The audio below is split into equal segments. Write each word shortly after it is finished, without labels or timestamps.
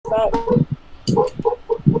back.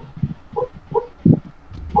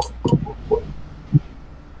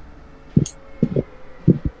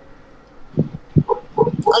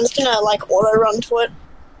 I'm just gonna like auto run to it.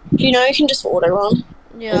 You know you can just auto run.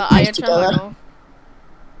 Yeah, I had to know.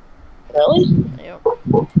 Really? Yep.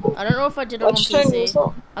 I don't know if I did it on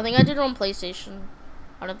PC. I think I did it on PlayStation.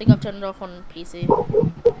 I don't think I've turned it off on PC.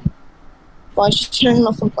 Why did you turn it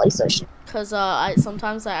off on PlayStation? Cause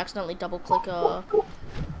sometimes I accidentally double click the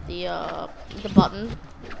button,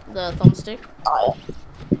 the thumbstick. Oh,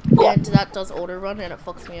 yeah. And that does auto run and it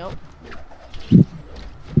fucks me up.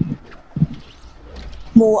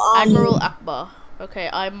 More Admiral Akbar. Okay,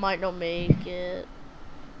 I might not make it.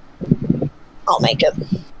 I'll make it.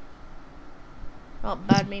 Oh,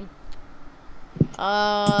 bad meme.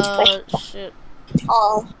 Shit.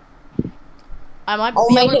 Oh. I might be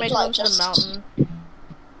able to make it onto the mountain.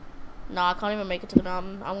 No, I can't even make it to the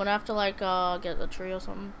mountain. I'm gonna have to like get a tree or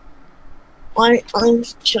something. I'm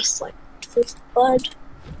just like feels bad.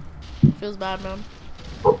 Feels bad, man.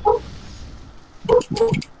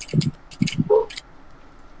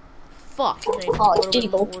 Fuck. Oh, it's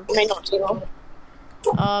Deagle. I mean, not Deagle.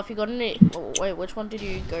 If you got any... Oh, wait, which one did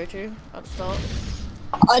you go to at the start?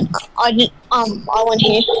 I went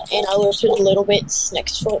here, and I looked at the little bits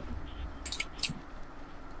next to it.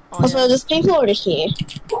 Oh, so yeah. there's people over here.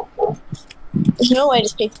 There's no way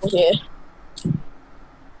there's people here.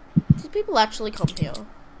 Did people actually come here?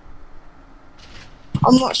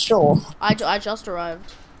 I'm not sure. I just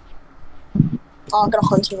arrived. Oh, I got a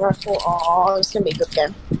hunting rifle. Oh, it's gonna be a good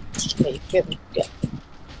game. It's gonna be a good game.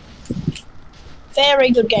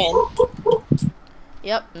 Very good game.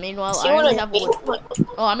 Yep, meanwhile, I only have wood.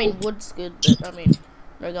 Oh, I mean, wood's good, but, I mean,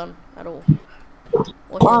 no gun at all.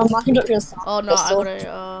 I can do it yourself. Oh, no,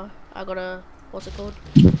 I got a, what's it called?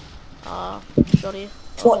 Shoddy.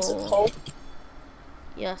 What's it called?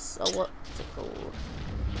 Yes, what's it called?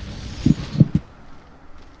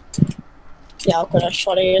 Yeah, I've got a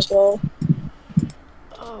shoddy as well.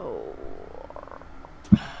 Oh.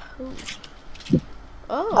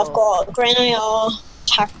 Oh. I've got grenadier,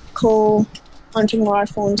 tactical, hunting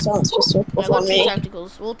rifle, and silenced pistol. I've got two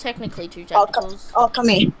tacticals. Well, technically two tacticals. Oh, come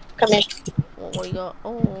here. Come here. What do you got?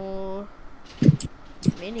 Oh.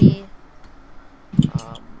 Mini.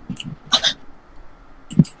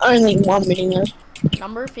 Only 1 mini though.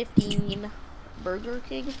 Number 15. Burger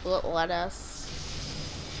King. Lettuce.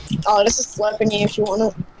 Oh, this is slurping you if you want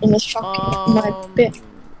it in this truck. My bit.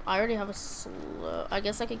 I already have a slow. I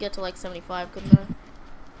guess I could get to like 75, couldn't I?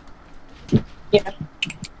 Yeah.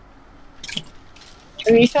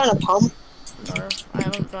 Have you found a pump? No, I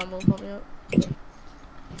haven't found one pump yet.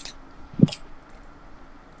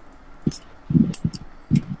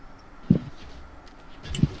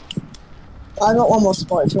 I got one more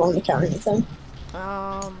spot if you want me to carry anything.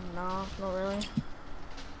 No, not really.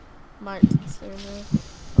 Might stay there.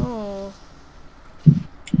 Oh.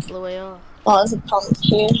 Blue AR. Oh, there's a pump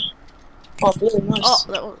here. Oh, really nice. Oh,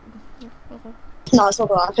 that was... Okay. No, it's all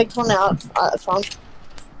good. I picked one out at the front.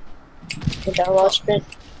 The garage bit.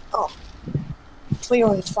 Oh. So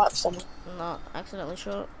you're in fight for someone. No, accidentally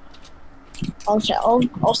shot. Okay,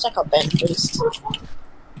 I'll stack up Ben first.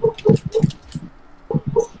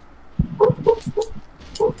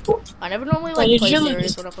 I never normally like play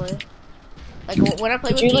serious when I play. Like when I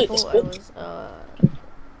play with people, I was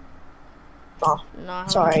Oh, no,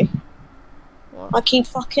 sorry. What? I keep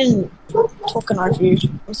fucking talking over you.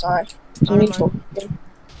 I'm sorry. Can you talk again?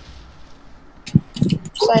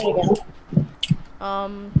 Say it again.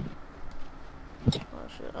 Oh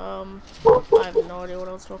shit. I have no idea what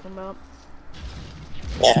I was talking about.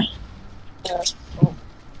 Yeah. Oh.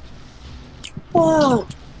 Oh.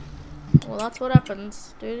 Well, that's what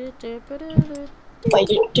happens. Wait,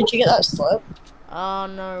 did you get that slope?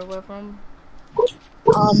 No, where from?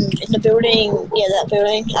 In the building, yeah, that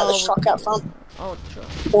building, at the truck out front. Oh, sure.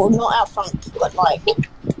 Well, not out front, but like,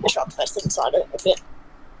 the truck first inside it a bit.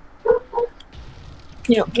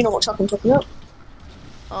 You know what truck I'm talking about?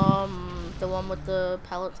 The one with the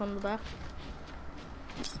pallets on the back?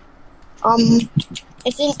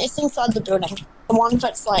 It's inside the building. The one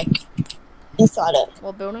that's like, inside it.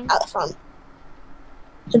 What building? At the front.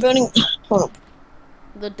 The building, hold on.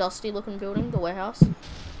 The dusty looking building, the warehouse?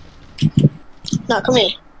 No, come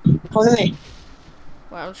here. Come to me.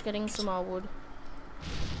 Wait, I'm just getting some wood.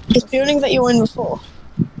 This building that you were in before.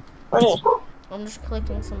 Right here. I'm just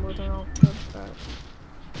collecting some wood and I'll put it back.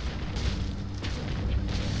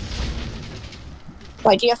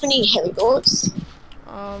 Wait, do you have any heavy bullets?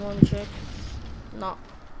 Let me check. No.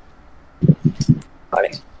 Got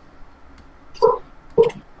it.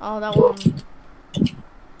 Oh, that one.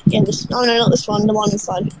 Yeah, this. Oh no, not this one. The one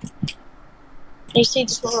inside. You see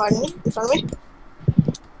this one right in front of me?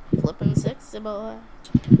 Flipping 6, boy.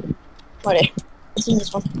 Right there. It's in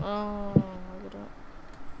this one. Oh, look at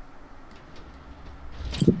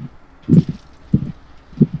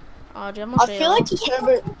that. Do you have my I feel like the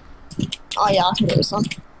turbo. Oh yeah, I can do this one.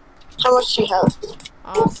 How much do you have?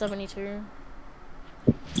 72.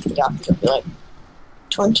 Yeah, I think it'll be like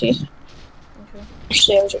 20. Okay.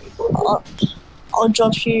 Actually, I'll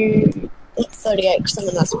drop you 38 because I'm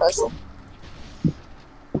in that person.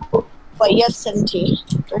 Wait, you have 70.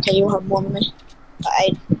 Okay, you'll have more than me.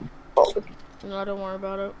 8. No, don't worry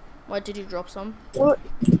about it. Why did you drop some? What?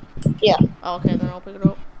 Yeah. Oh, okay, then I'll pick it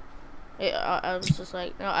up. I was just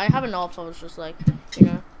like, no, I have enough. I was just like, you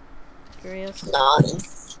know, curious. Nah.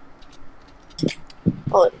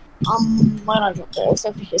 Oh, why did I drop that? It's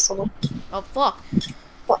over here somewhere. Oh, fuck.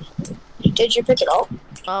 What? Did you pick it up?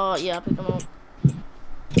 Oh, yeah, I picked them up.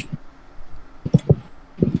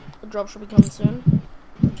 The drop should be coming soon.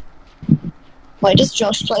 Wait, does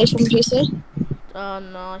Josh play from PC?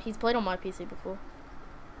 No, he's played on my PC before.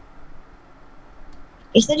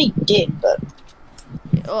 He said he did, but...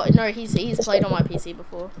 Oh, no, he's played on my PC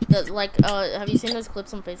before. Have you seen those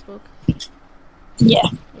clips on Facebook? Yeah.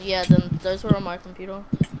 Yeah, then those were on my computer.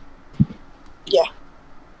 Yeah.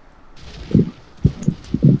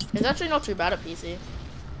 It's actually not too bad at PC.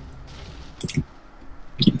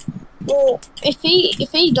 Well, if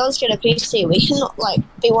he does get a PC, we can like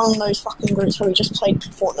be one of those fucking groups where we just play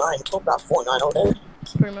Fortnite and talk about Fortnite all day.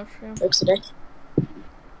 Pretty much, yeah. Weeks a day.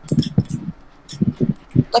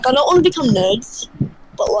 Like, I don't want to become nerds,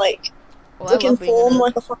 but like, we can form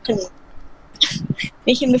like a fucking.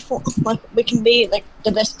 we can be like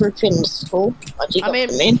the best group in school. Like, do you got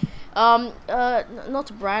what I mean? Not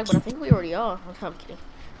to brag, but I think we already are. I'm kidding.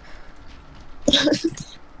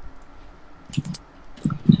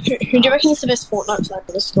 Who do you reckon is the best Fortnite player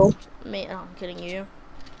in the school? Me? Oh, I'm kidding you.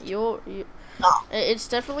 You. Oh. It's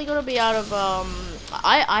definitely gonna be out of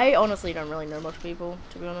I honestly don't really know much people,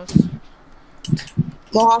 to be honest.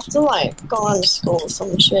 We'll have to like go around the school or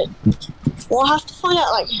some shit. We'll have to find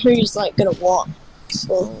out like who's like good at what.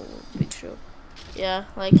 So. Oh, big sure. Yeah,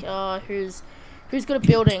 like who's good at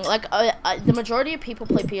building. Like the majority of people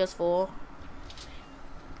play PS4.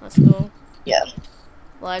 That's cool. Yeah.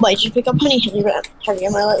 Like. Wait, did you pick up any heavy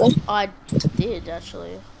ammo lately? I did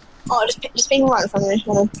actually. Oh, just being right in front of me.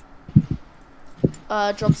 Hold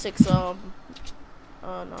on. Drop 6. No.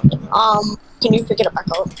 Can you pick it up back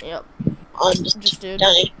up? Yep. Just dude.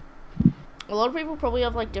 Danny. A lot of people probably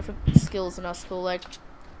have like different skills in our school. Like,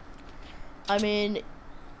 I mean,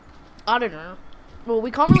 I don't know. Well,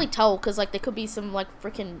 we can't really tell because like there could be some like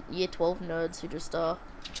freaking year 12 nerds who just you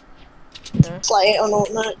know. Play on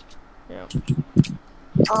Fortnite. Yeah.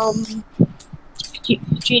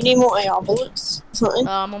 Do you need more AR bullets? Something?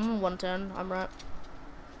 I'm on 110. I'm right.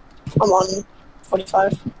 I'm on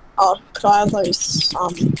 45. Oh, could I have those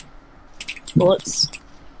bullets?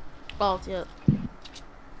 Oh yeah.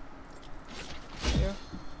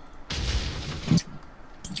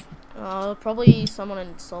 Probably someone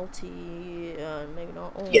in Salty. Maybe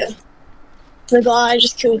not. Oh. Yeah. The guy I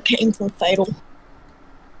just killed came from Fatal.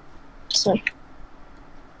 So.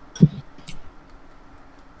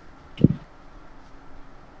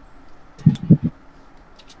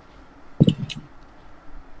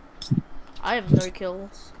 I have no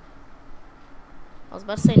kills. I was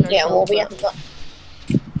about to say no kills. Yeah, well, we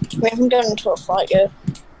haven't gone into a fight yet.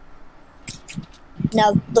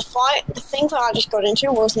 Now, the thing that I just got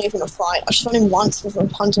into wasn't even a fight. I shot him once with a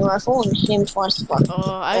hunting rifle and hit him twice with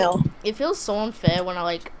it feels so unfair when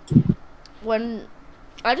when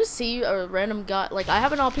I just see a random guy, like, I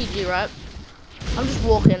have an RPG, right? I'm just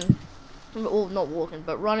walking, well, not walking,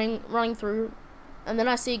 but running through, and then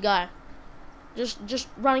I see a guy. Just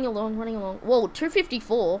running along. Whoa,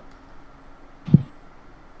 254.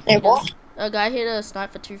 Hey, what? A guy hit a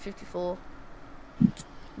snipe for 254.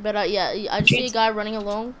 But yeah, I just see a guy running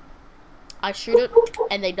along. I shoot it,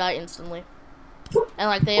 and they die instantly. And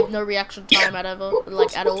like they have no reaction time at all.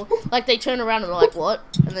 Like they turn around and they're like, "What?"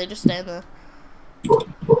 And they just stand there.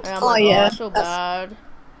 And I'm like, yeah, I feel bad.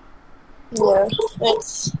 Yeah,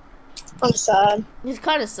 it's kind of sad. It's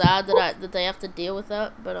kind of sad that they have to deal with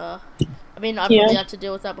that, but I mean, I probably had to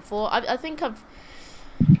deal with that before. I think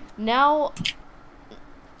now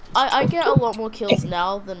I get a lot more kills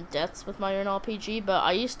now than deaths with my own RPG, but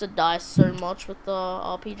I used to die so much with the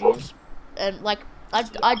RPGs, and like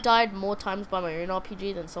I died more times by my own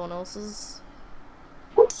RPG than someone else's.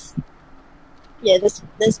 Yeah,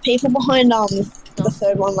 there's people behind the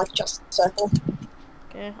third one, like just circle.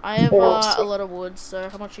 Okay, I have a lot of wood. So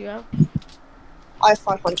how much do you have? I have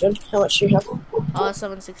 500. How much do you have?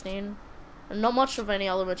 716. And not much of any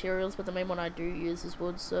other materials, but the main one I do use is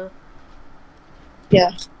wood, so...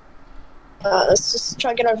 Yeah. Let's just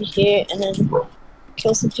try to get over here and then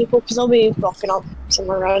kill some people, because I'll be blocking up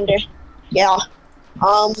somewhere around there. Yeah.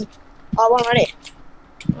 I'm ready.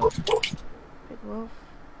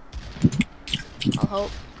 I'll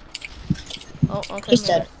help. Oh, okay. He's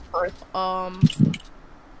dead.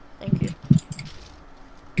 Thank you.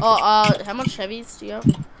 Oh, how much heavies do you have?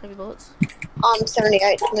 Heavy bullets?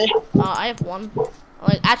 78 for me. I have one.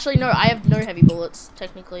 Like, actually, no, I have no heavy bullets,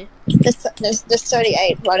 technically. There's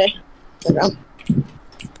 38 right there.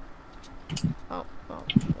 Oh,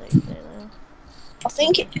 there. I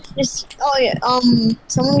think it's, oh yeah,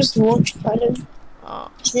 someone just launched right in.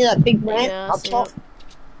 Oh. You see that big ramp up top?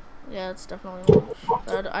 Yeah, it's definitely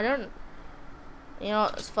launched. I don't, you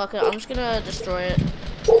know, fuck it, I'm just gonna destroy it,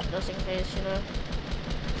 just in case, you know.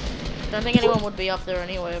 Don't think anyone would be up there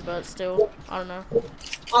anyway, but still, I don't know.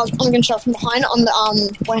 I'm gonna shot from behind on the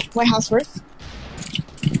warehouse roof.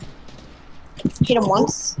 Hit him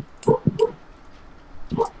once.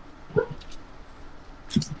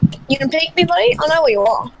 You can peek me, buddy? I know where you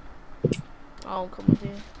are. I'll come with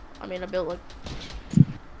you. I mean, I built like...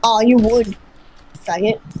 Oh, you would.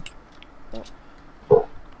 Faggot.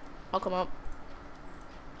 I'll come up.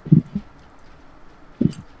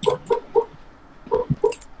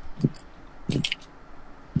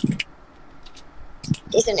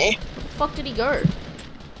 Isn't he? Where the fuck did he go?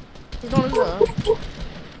 He's not in there.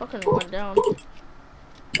 Fucking went down.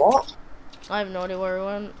 What? I have no idea where he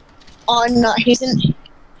went. Oh no, he's in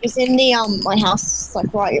the my house,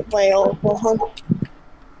 like right where you're home.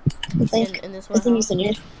 I think. In this I think he's in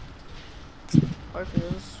here. Hope he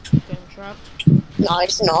is getting trapped. No,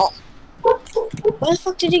 he's not. Where the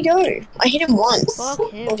fuck did he go? I hit him once.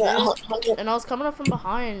 Fuck him, dude. And I was coming up from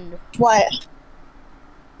behind. What?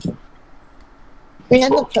 We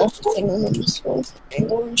had the perfect thing on this one.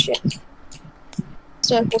 Angle and shit.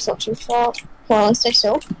 Circle's not too far. Hold on, stay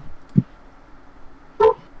still.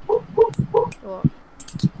 What?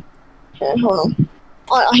 Okay, hold on.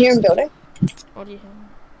 I hear him building. What do you hear?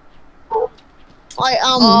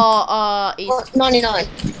 East. 99.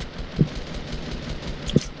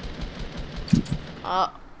 I'm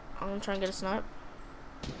gonna try and get a snipe.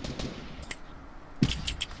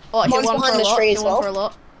 Oh, hit one for a lot. Hit one for a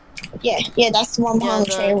lot. Yeah, that's the one behind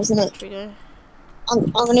the tree, wasn't it? Trigger. I'm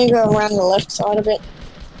gonna go around the left side of it.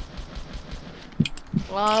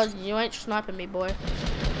 Well, you ain't sniping me, boy.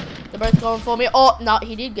 They're both going for me. Oh, no,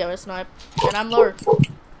 he did get a snipe. And I'm low.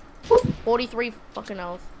 43 fucking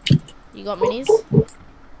health. You got minis?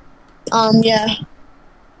 Yeah.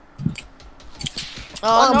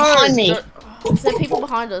 Oh, no. Behind me. Is there people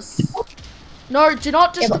behind us? No, do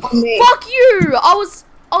not just... Yeah, fuck you! I was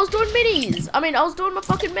doing minis. I was doing my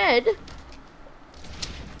fucking med.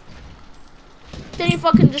 Then you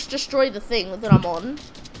fucking just destroy the thing that I'm on.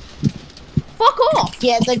 Fuck off!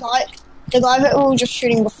 Yeah, the guy that we were just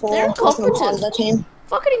shooting before wasn't part of the team.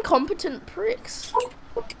 Fucking incompetent pricks.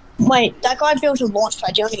 Wait, that guy built a launch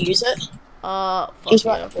pad. Do you want to use it? Fuck He's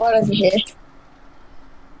yeah. right over here.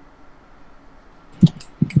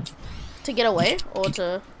 To get away, or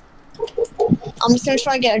to... I'm just gonna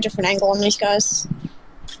try and get a different angle on these guys.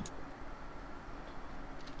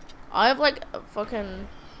 I have like a fucking...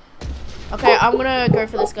 Okay, I'm gonna go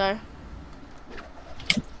for this guy.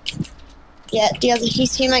 Yeah,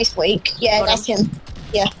 his teammate's weak. Yeah, that's him.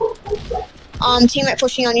 Yeah. Teammate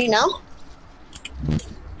pushing on you now.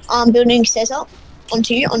 Building stairs up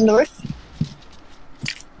onto you on the roof.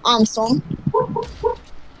 Storm.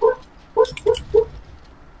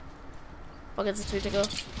 Fuck, it's a 2 to go.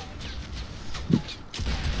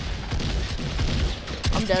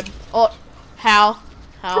 I'm dead. Oh, how?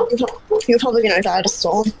 You're probably gonna die to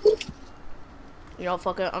storm. You know,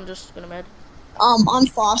 fuck it. I'm just gonna med. I'm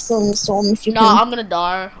faster than the storm if you can. No, I'm gonna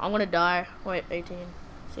die. Wait, 18,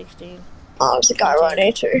 16. Oh, there's a guy right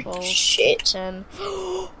there too. 12, Shit. 10.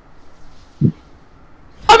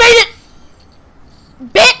 I made it!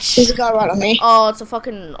 Bitch! There's a guy right on me. Oh, it's a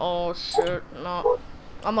fucking... Oh, shit. No.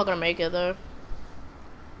 I'm not gonna make it, though.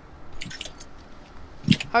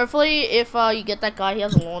 Hopefully, if you get that guy, he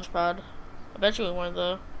has a launch pad. I bet you we won't,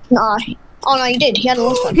 though. Nah. Oh, no, he did. He had a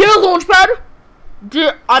launch pad. He had a launch pad?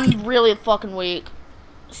 Dude, I'm really fucking weak.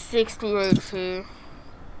 60 HP.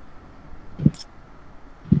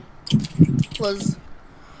 Was...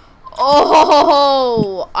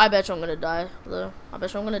 Oh! I bet you I'm gonna die, though. I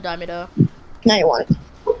bet you I'm gonna die midair. No, you won't. Do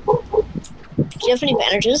you have any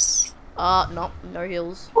bandages? No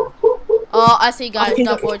heals. Oh, I see guys,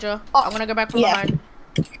 Dark Voyager. I'm gonna go back from behind.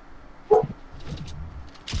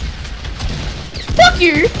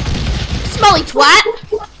 you! Smelly twat!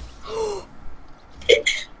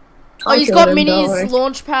 Oh, he's got minis,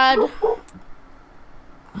 launch pad.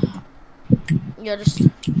 Yeah, just...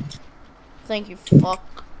 Thank you,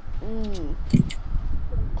 fuck. Ooh.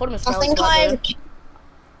 Called him a smelly twat,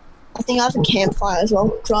 I think I have a campfire as well,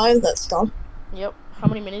 because I have that stuff. Yep. How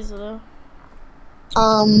many minis are there?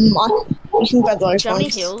 You can grab those ones. How many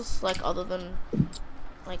heals, like, other than,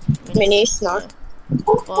 like, minis? No. Yeah.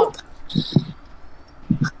 Fuck.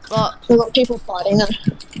 Fuck. We've got people fighting now.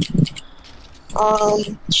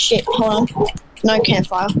 Shit, hold on. No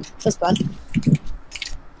campfire. That's bad.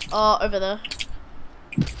 Oh, over there.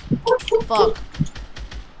 Fuck.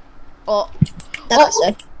 Oh. That's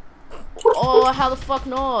it. Oh, how the fuck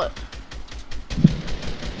not?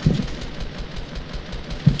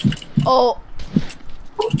 Oh.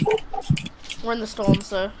 We're in the storm,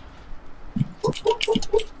 so.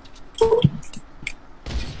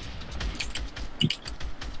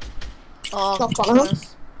 Oh,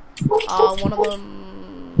 goodness. One of them.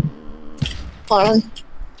 Hold on.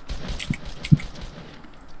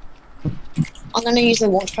 I'm gonna use the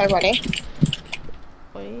launch pad ready.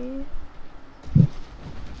 Wait.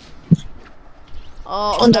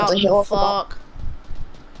 Oh, on top of the hill. Fuck.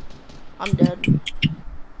 I'm dead.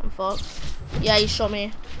 I'm fucked. Yeah, he shot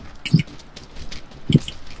me.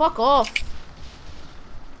 Fuck off.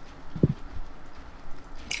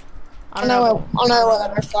 I know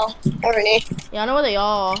where they fell. Over here. Yeah, I know where they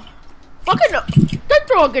are. Fucking don't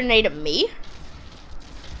throw a grenade at me.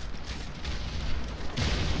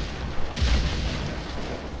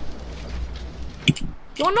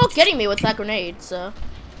 You're not getting me with that grenade, sir.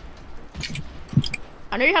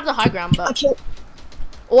 I know you have the high ground, but I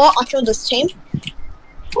killed this team.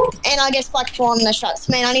 And I get spiked for on the shots.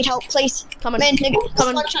 Man, I need help, please. Come on. Man, the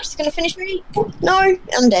spike shot's gonna finish me. No,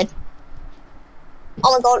 I'm dead.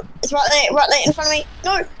 Oh my god, it's right there in front of me.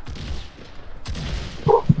 No.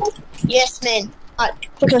 Yes, man.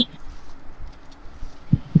 Alright, quickly.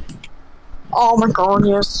 Oh my god,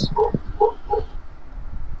 yes.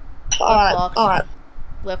 Alright.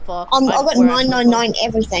 We're fucked. I've got 999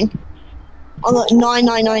 everything. I've got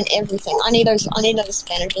 999 everything. I need those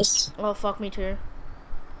bandages. Oh fuck, me too.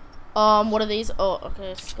 What are these? Oh,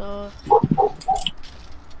 okay, scar.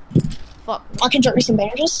 Fuck. I can drop you some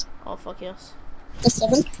bandages. Oh fuck yes. There's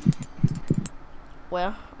 7.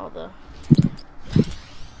 Where? Oh, there.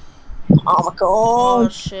 Oh my god. Oh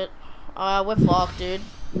shit. We're fucked, dude.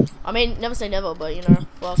 I mean, never say never, but you know,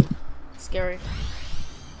 fuck. Scary.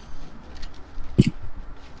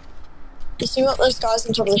 You see what those guys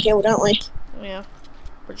on top of the hill, don't we? Yeah,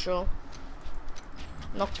 for sure.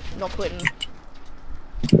 Not quitting.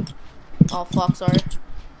 Oh fuck, sorry.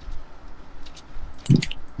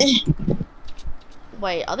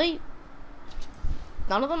 Wait, are they?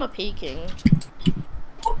 None of them are peeking.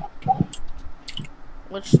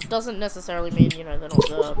 Which doesn't necessarily mean, you know, they're not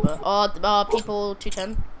there, but... Oh, people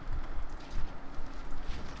 210.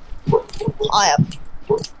 I am.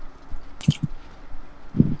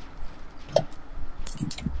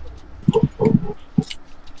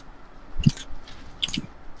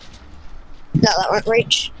 No, that won't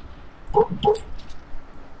reach.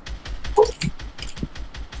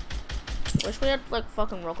 Wish we had, like,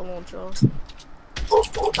 fucking rocket launcher.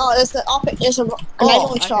 Oh, there's a grenade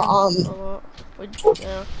launcher,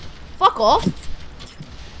 yeah. Fuck off!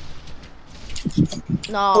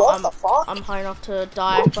 No, what the fuck? I'm high enough to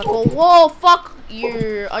die. But whoa, fuck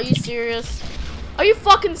you! Are you serious? Are you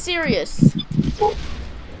fucking serious?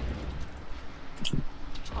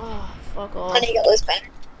 Oh, fuck off! I need to get those bandages.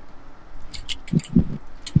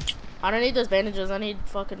 I don't need those bandages. I need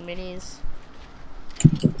fucking minis.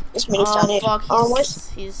 This minis down here. Fuck,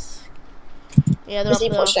 he's yeah, they're up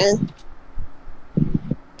there.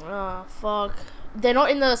 Oh, fuck. They're not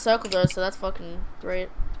in the circle though, so that's fucking great.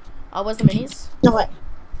 Where's the minis? No, wait.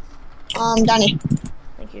 Down here.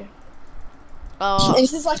 Thank you.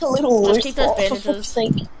 This is like a little just keep those bandages.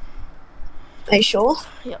 Are you sure?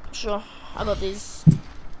 Yep, sure. I got these.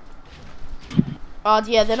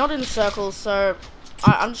 Yeah, they're not in circles, so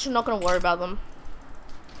I'm just not gonna worry about them.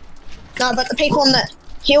 No, but the people on the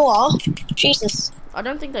hill are. Jesus. I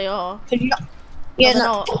don't think they are. Yeah,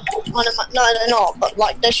 no. No, they're not, but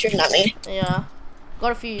like they're shooting at me. Yeah.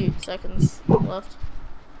 Got a few seconds left.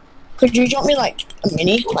 Could you drop me like a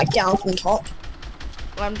mini, like down from the top?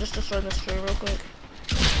 I'm just destroying this tree real quick.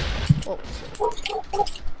 Oh.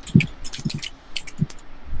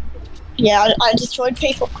 Yeah, I destroyed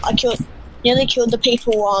people. Nearly killed the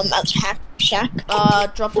people at the shack.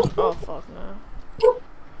 Dropped it. Oh fuck no.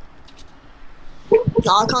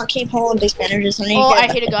 No, I can't keep all of these bandages.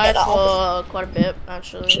 I hit a guy for quite a bit,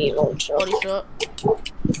 actually. Body shot.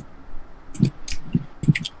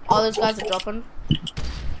 Oh, those guys are dropping.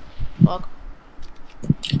 Fuck.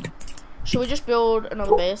 Should we just build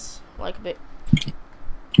another base? Like a bit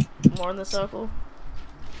more in the circle?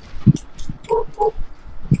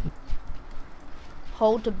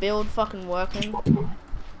 Hold to build fucking working.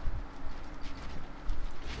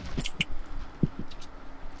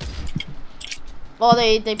 Oh,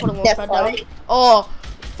 they put a launch pad down. Oh,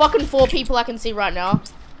 fucking 4 people I can see right now.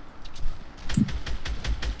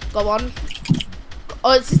 Got one.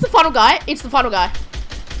 Oh, is this the final guy? It's the final guy.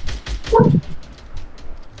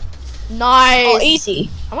 Nice. Oh, easy.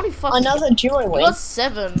 I want to fucking another duo win. You got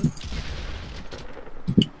 7.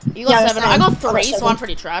 You got 7. I got 3, so I'm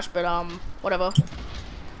pretty trash. But whatever.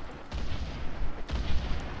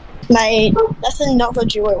 Mate, that's another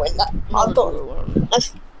duo win.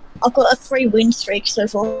 I've got a 3 win streak so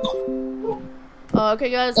far. Okay,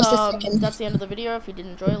 guys. That's the end of the video. If you did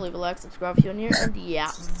enjoy, leave a like, subscribe if you're new, and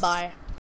yeah, bye.